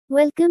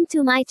Welcome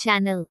to my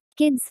channel,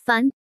 Kids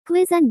Fun,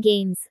 Quiz and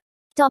Games.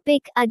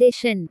 Topic: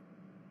 Addition.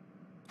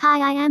 Hi,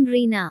 I am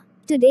Reena.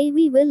 Today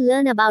we will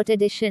learn about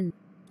addition.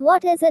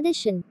 What is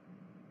addition?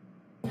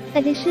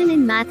 Addition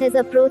in math is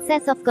a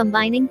process of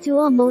combining two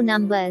or more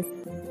numbers.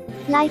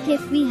 Like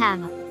if we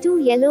have 2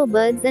 yellow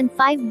birds and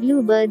 5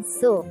 blue birds,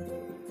 so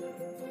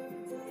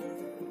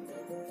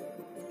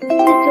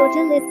the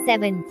total is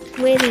 7.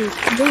 Very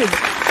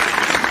good.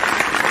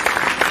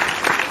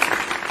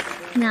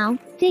 Now,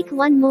 take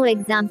one more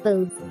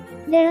example.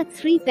 There are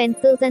 3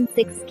 pencils and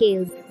 6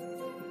 scales.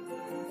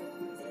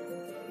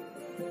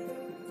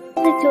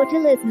 The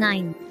total is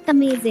 9.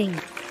 Amazing.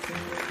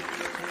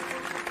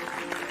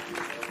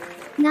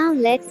 Now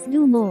let's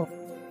do more.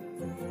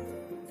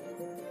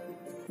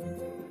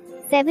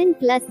 7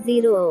 plus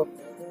 0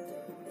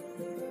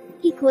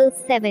 equals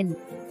 7.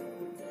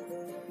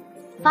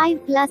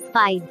 5 plus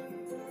 5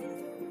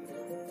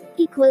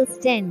 equals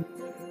 10.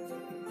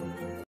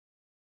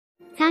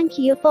 Thank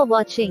you for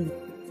watching.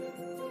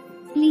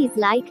 Please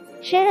like,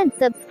 share and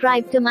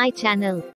subscribe to my channel.